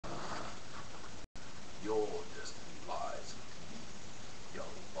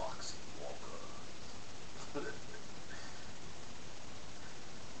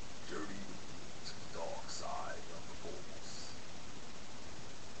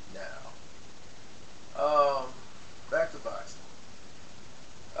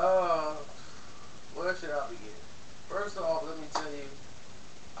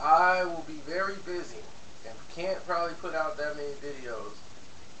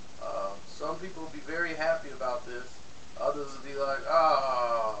people will be very happy about this. Others will be like,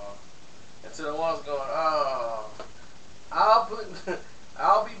 oh. And to the ones going, oh. I'll put,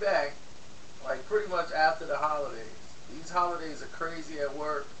 I'll be back, like pretty much after the holidays. These holidays are crazy at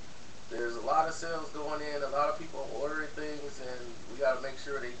work. There's a lot of sales going in, a lot of people ordering things, and we got to make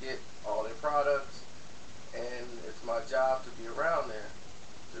sure they get all their products. And it's my job to be around there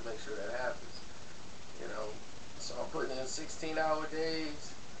to make sure that happens. You know, so I'm putting in 16-hour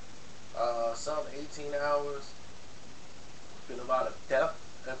days, some 18 hours. Been a lot of theft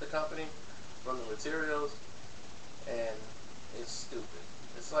at the company from the materials, and it's stupid.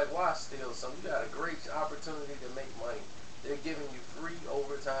 It's like, why steal something? You got a great opportunity to make money. They're giving you free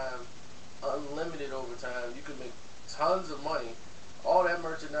overtime, unlimited overtime. You can make tons of money. All that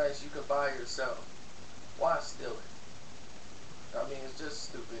merchandise you can buy yourself. Why steal it? I mean, it's just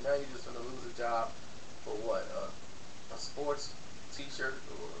stupid. Now you're just going to lose a job for what? A sports t-shirt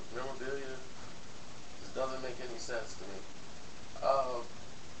or memorabilia? This doesn't make any sense to me.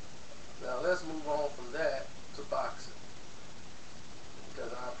 Now let's move on from that to boxing,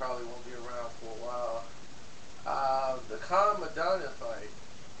 because I probably won't be around for a while. The Khan Madonna fight,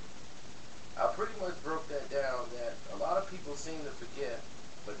 I pretty much broke that down, that a lot of people seem to forget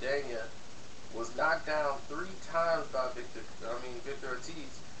Madonna was knocked down 3 times by Victor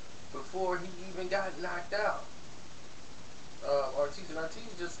Ortiz before he even got knocked out. Ortiz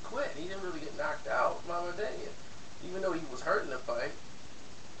just quit. He didn't really get knocked out by Madonna, even though he was hurt in the fight.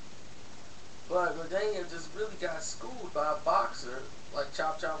 But Madonna just really got schooled by a boxer like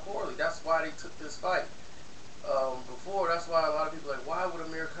Chop Corley. That's why they took this fight. Before, that's why a lot of people are like, why would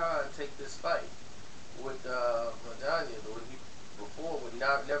Amir Khan take this fight with Madonna? Before would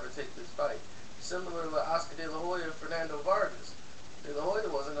never take this fight. Similar to Oscar De La Hoya and Fernando Vargas. De La Hoya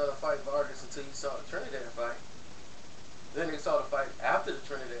wasn't going to fight Vargas until he saw the Trinidad fight. Then they saw the fight after the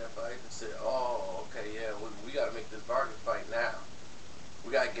Trinidad fight and said, oh, okay, yeah, we got to make this Vargas fight now.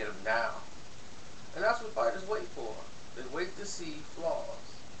 We got to get him now. And that's what fighters wait for. They wait to see flaws.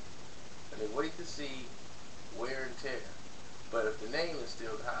 And they wait to see wear and tear. But if the name is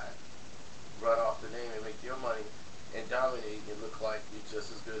still high, run off the name and make your money and dominate and look like you're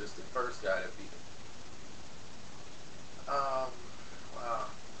just as good as the first guy that beat him. Wow.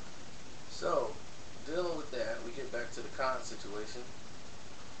 So, dealing with that, we get back to the Khan situation.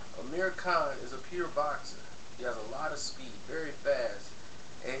 Amir Khan is a pure boxer. He has a lot of speed, very fast,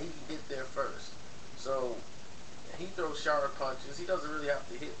 and he can get there first. So, he throws sharp punches. He doesn't really have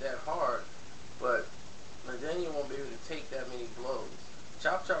to hit that hard, but Madonna won't be able to take that many blows.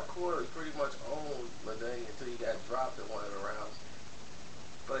 Chop Corley pretty much owned Madonna until he got dropped in one of the rounds.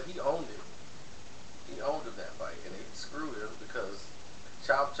 But he owned it. He owned him that fight, and they screwed him because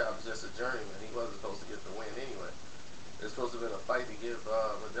Chop is just a journeyman. He wasn't supposed to get the win anyway. It was supposed to have been a fight to give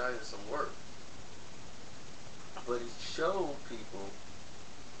Madonna some work. But he showed people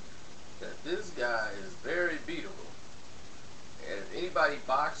that this guy is very beatable. And if anybody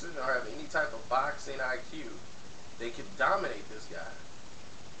boxing or have any type of boxing IQ, they can dominate this guy.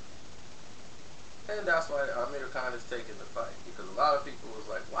 And that's why Amir Khan is taking the fight, because a lot of people was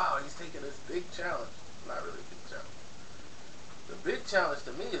like, wow, he's taking this big challenge. Not really a big challenge. The big challenge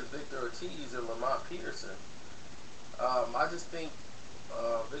to me is Victor Ortiz and Lamont Peterson. I just think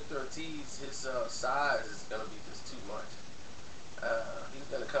Victor Ortiz, his size is going to be just too much. He's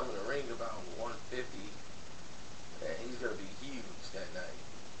going to come in the ring about 150, and he's going to be huge that night.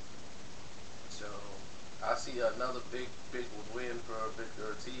 So I see another big win for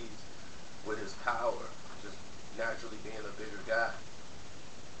Victor Ortiz with his power, just naturally being a bigger guy.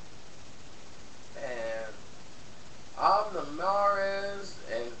 And Abner Mares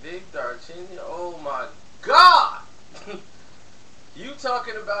and Vic Darchinyan, oh my God! You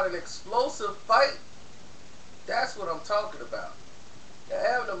talking about an explosive fight? That's what I'm talking about. Now,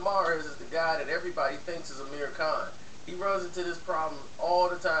 Abner Mares is the guy that everybody thinks is Amir Khan. He runs into this problem all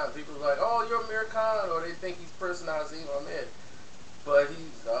the time. People are like, oh, you're Amir Khan, or they think he's personalized Ahmed. But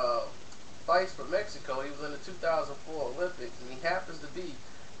he's fights for Mexico. He was in the 2004 Olympics, and he happens to be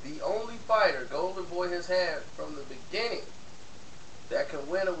the only fighter Golden Boy has had from the beginning that can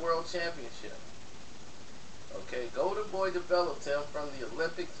win a world championship. Okay, Golden Boy developed him from the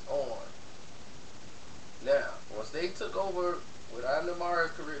Olympics on. Now, once they took over with Abner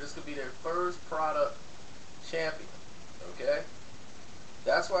Mares' career, this could be their first product champion. Okay?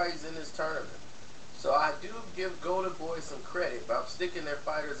 That's why he's in this tournament. So I do give Golden Boy some credit by sticking their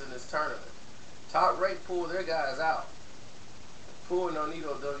fighters in this tournament. Top Rank pulled their guys out. Pulled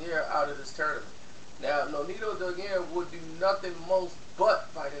Nonito Donaire out of this tournament. Now, Nonito Donaire would do nothing most but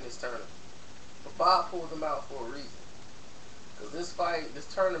fight in this tournament. But Bob pulled him out for a reason. Because this fight, this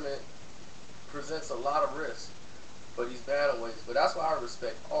tournament, presents a lot of risk for these bantamweights. But that's why I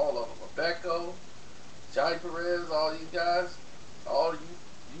respect all of them. Rebecca, Johnny Perez, all these guys, all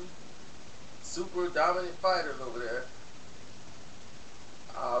you super dominant fighters over there.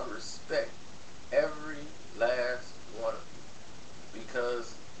 I respect every last one of you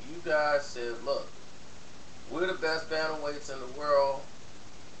because you guys said, look, we're the best bantamweights in the world.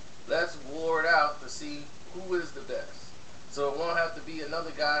 Let's war it out to see who is the best. So it won't have to be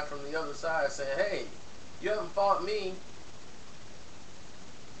another guy from the other side saying, hey, you haven't fought me.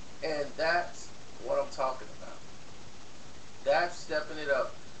 And that's what I'm talking about. That's stepping it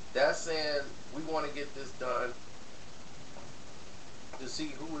up. That's saying we want to get this done to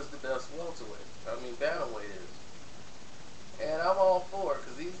see who is the best welterweight. I mean, bantamweight is. And I'm all for it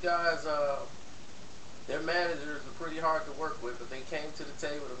because these guys, their managers are pretty hard to work with, but they came to the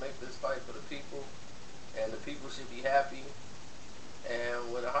table to make this fight for the people, and the people should be happy.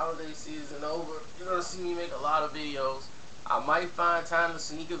 And when the holiday season over, you're going to see me make a lot of videos. I might find time to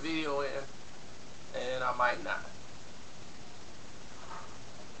sneak a video in, and I might not.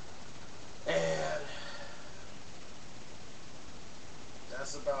 And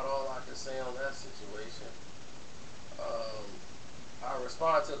that's about all I can say on that situation. I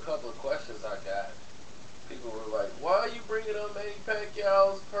respond to a couple of questions I got. People were like, why are you bringing up Manny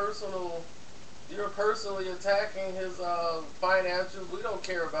Pacquiao's personal? You're personally attacking his financials. We don't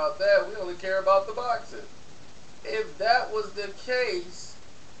care about that. We only care about the boxing. If that was the case,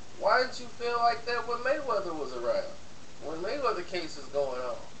 why didn't you feel like that when Mayweather was around? When Mayweather case is going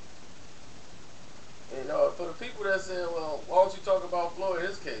on? You know, for the people that said, well, why don't you talk about Floyd,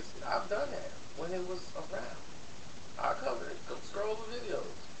 his case? I've done that when it was around. I covered it. Go scroll the videos.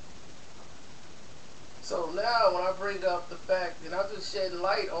 So now when I bring up the fact, and I just shed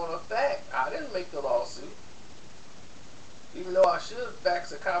light on a fact, I didn't make the lawsuit. Even though I should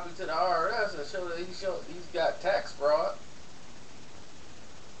fax a copy to the IRS and show that he's got tax fraud.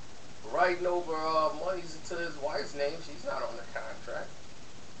 Writing over monies into his wife's name. She's not on the contract.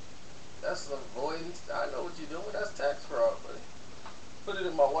 That's avoidance. I know what you're doing. That's tax fraud, buddy. Put it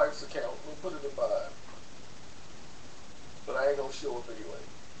in my wife's account. We'll put it in mine. But I ain't gonna show up anyway.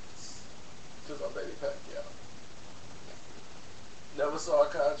 Because I'm Manny Pacquiao. Never saw a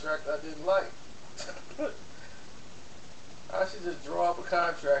contract I didn't like. I should just draw up a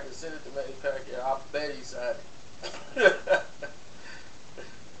contract and send it to Manny Pacquiao. I bet he signed it.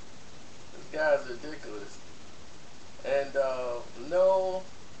 This guy's ridiculous. And no,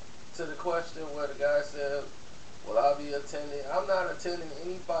 to the question where the guy said, will I be attending? I'm not attending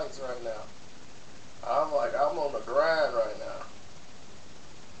any fights right now. I'm on the grind right now.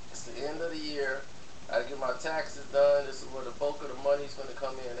 It's the end of the year. I get my taxes done. This is where the bulk of the money's going to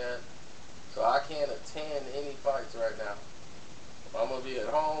come in at. So I can't attend any fights right now. I'm going to be at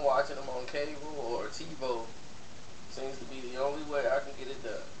home watching them on cable or TiVo. Seems to be the only way I can get it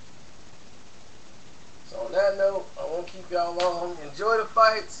done. So on that note, I won't keep y'all long. Enjoy the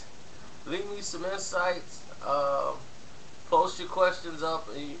fights. Leave me some insights. Post your questions up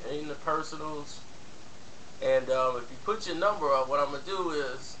in the personals. And if you put your number up, what I'm going to do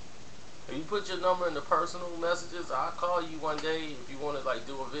is, if you put your number in the personal messages, I'll call you one day if you want to like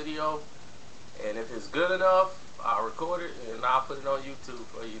do a video. And if it's good enough, I'll record it and I'll put it on YouTube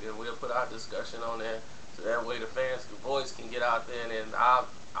for you. Then we'll put our discussion on there. So that way the fans, the voice can get out there, and then I'll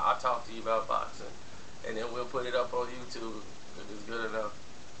talk to you about boxing. And then we'll put it up on YouTube if it's good enough.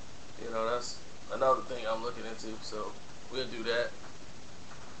 You know, that's another thing I'm looking into. So we'll do that.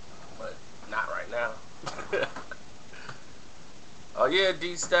 But not right now. Oh yeah,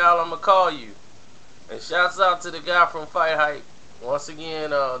 D-Style, I'm gonna call you. And shouts out to the guy from Fight Hype. Once again,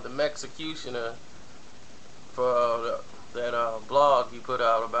 the Mexicutioner for that blog you put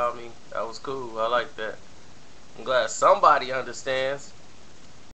out about me. That was cool. I like that. I'm glad somebody understands.